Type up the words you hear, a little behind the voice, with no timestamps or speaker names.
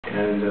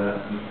And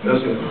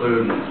those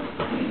include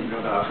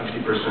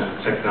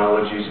 50%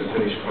 technologies and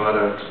finished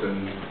products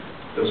and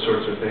those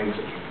sorts of things,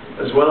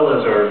 as well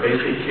as our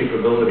basic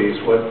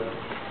capabilities.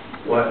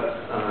 What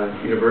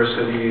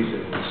universities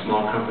and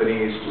small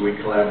companies do we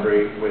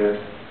collaborate with,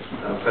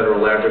 federal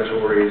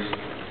laboratories,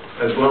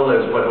 as well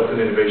as what open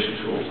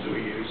innovation tools do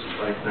we use,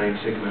 like Nine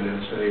Sigma and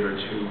Incentive are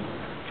two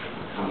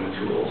common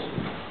tools.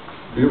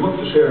 Do you want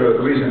to share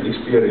a recent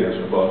experience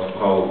about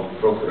how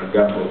Procter &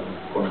 Gamble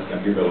Connect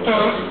and Develop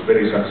has been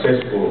very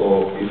successful,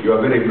 or if you are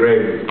very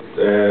brave,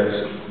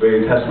 where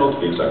it has not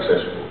been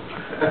successful?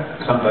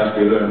 Sometimes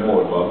we learn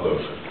more about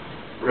those.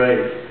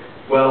 Right.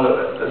 Well,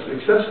 a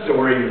success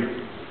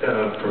story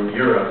from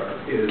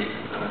Europe is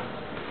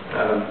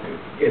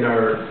in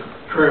our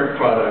current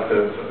product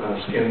of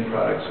skin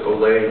products,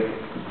 Olay.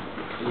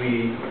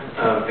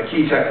 A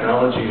key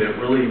technology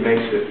that really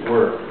makes it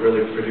work,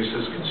 really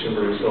produces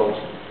consumer results,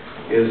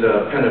 is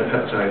a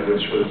pentapeptide,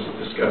 which was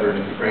discovered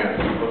in France.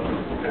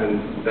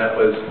 And that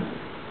was,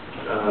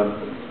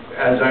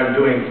 as I'm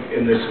doing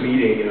in this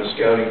meeting,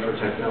 scouting for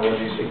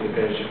technologies taking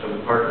advantage of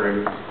the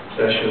partnering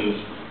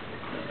sessions,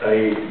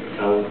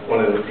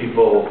 one of the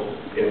people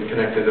in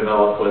Connect and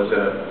Develop was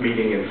a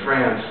meeting in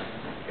France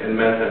and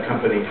met a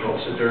company called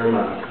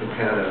Sederma, who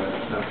had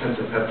a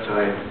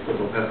pentapeptide,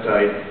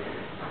 lipopeptide,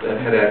 that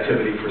had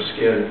activity for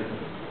skin.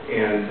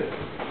 And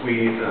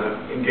we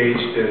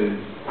engaged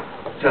in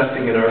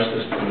testing in our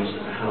systems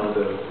how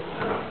the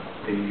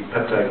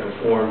peptide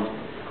performed,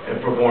 and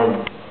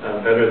performed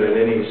better than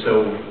any.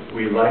 So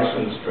we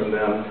licensed from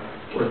them,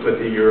 worked with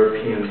the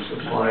European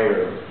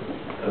supplier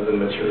of the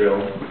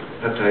material.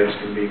 Peptides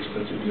can be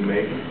expensive to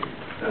make,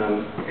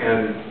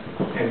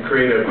 and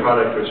create a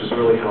product which has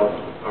really helped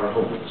our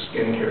whole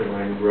skincare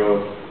line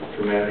grow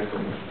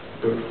dramatically.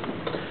 Good.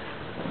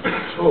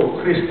 So,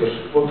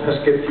 Christos, what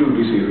has kept you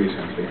busy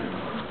recently?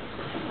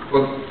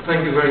 Well,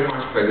 thank you very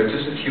much, Greg.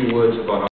 Just a few words about